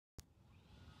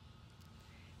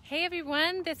Hey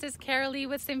everyone, this is Carolee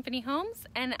with Symphony Homes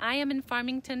and I am in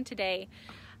Farmington today.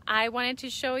 I wanted to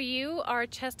show you our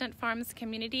Chestnut Farms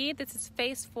community. This is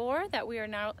phase 4 that we are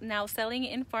now selling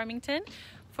in Farmington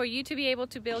for you to be able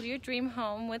to build your dream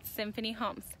home with Symphony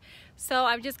Homes. So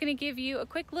I'm just going to give you a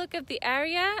quick look of the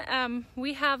area.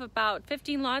 We have about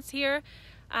 15 lots here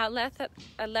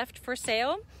left for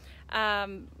sale.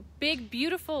 Big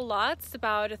beautiful lots,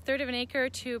 about 1/3 of an acre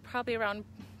to probably around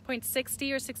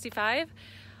 0.60 or 65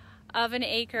 of an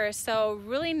acre. So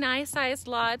really nice sized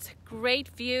lots, great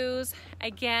views.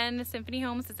 Again, Symphony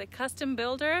Homes is a custom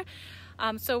builder.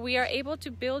 So we are able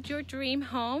to build your dream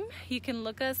home. You can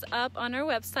look us up on our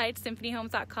website,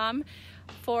 symphonyhomes.com,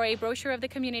 for a brochure of the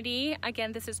community.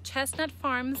 Again, this is Chestnut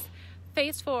Farms,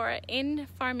 phase 4 in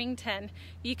Farmington.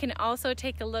 You can also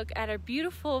take a look at our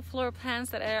beautiful floor plans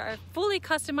that are fully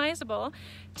customizable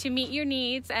to meet your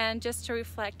needs and just to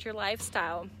reflect your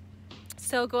lifestyle.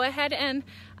 So go ahead and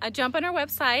jump on our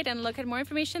website and look at more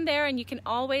information there, and you can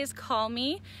always call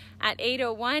me at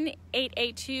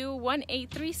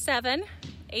 801-882-1837,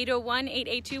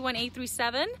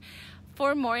 801-882-1837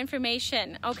 for more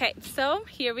information. Okay, so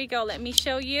here we go. Let me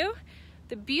show you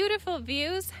the beautiful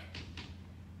views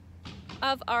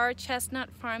of our Chestnut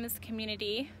Farms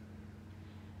community.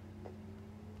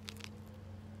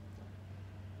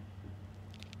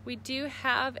 We do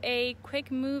have a quick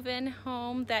move-in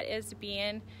home that is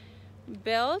being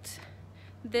built.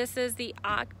 This is the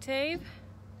octave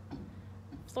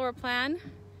floor plan.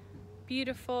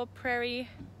 Beautiful prairie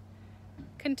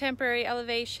contemporary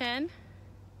elevation.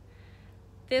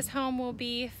 This home will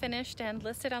be finished and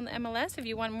listed on the MLS. If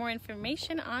you want more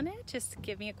information on it, just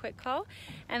give me a quick call.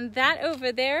 And that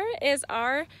over there is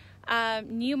our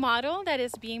new model that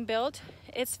is being built.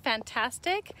 It's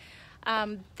fantastic.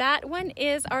 That one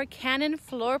is our Canon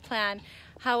floor plan.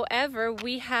 However,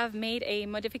 we have made a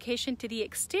modification to the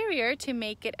exterior to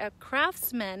make it a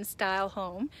craftsman style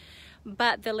home,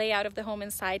 but the layout of the home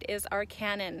inside is our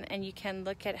Canon, and you can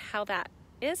look at how that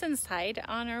is inside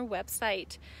on our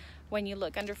website when you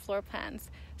look under floor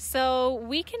plans. So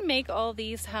we can make all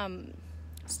these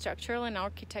structural and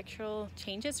architectural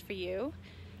changes for you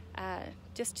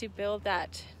just to build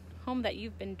that home that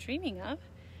you've been dreaming of.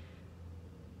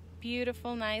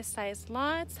 Beautiful, nice sized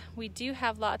lots. We do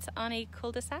have lots on a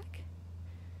cul-de-sac.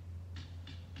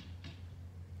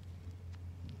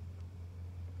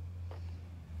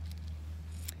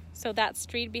 So that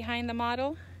street behind the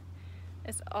model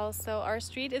is also our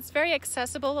street. It's very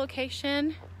accessible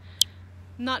location,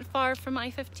 not far from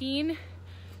I-15.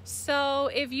 So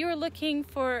if you're looking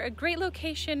for a great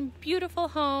location, beautiful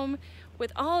home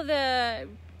with all the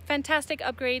fantastic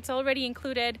upgrades already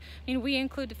included. I mean, we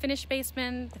include the finished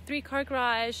basement, the 3-car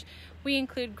garage. We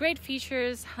include great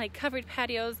features like covered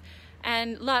patios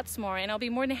and lots more. And I'll be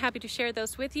more than happy to share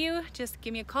those with you. Just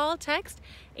give me a call, text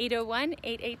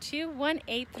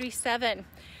 801-882-1837.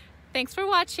 Thanks for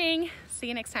watching. See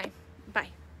you next time.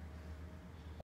 Bye.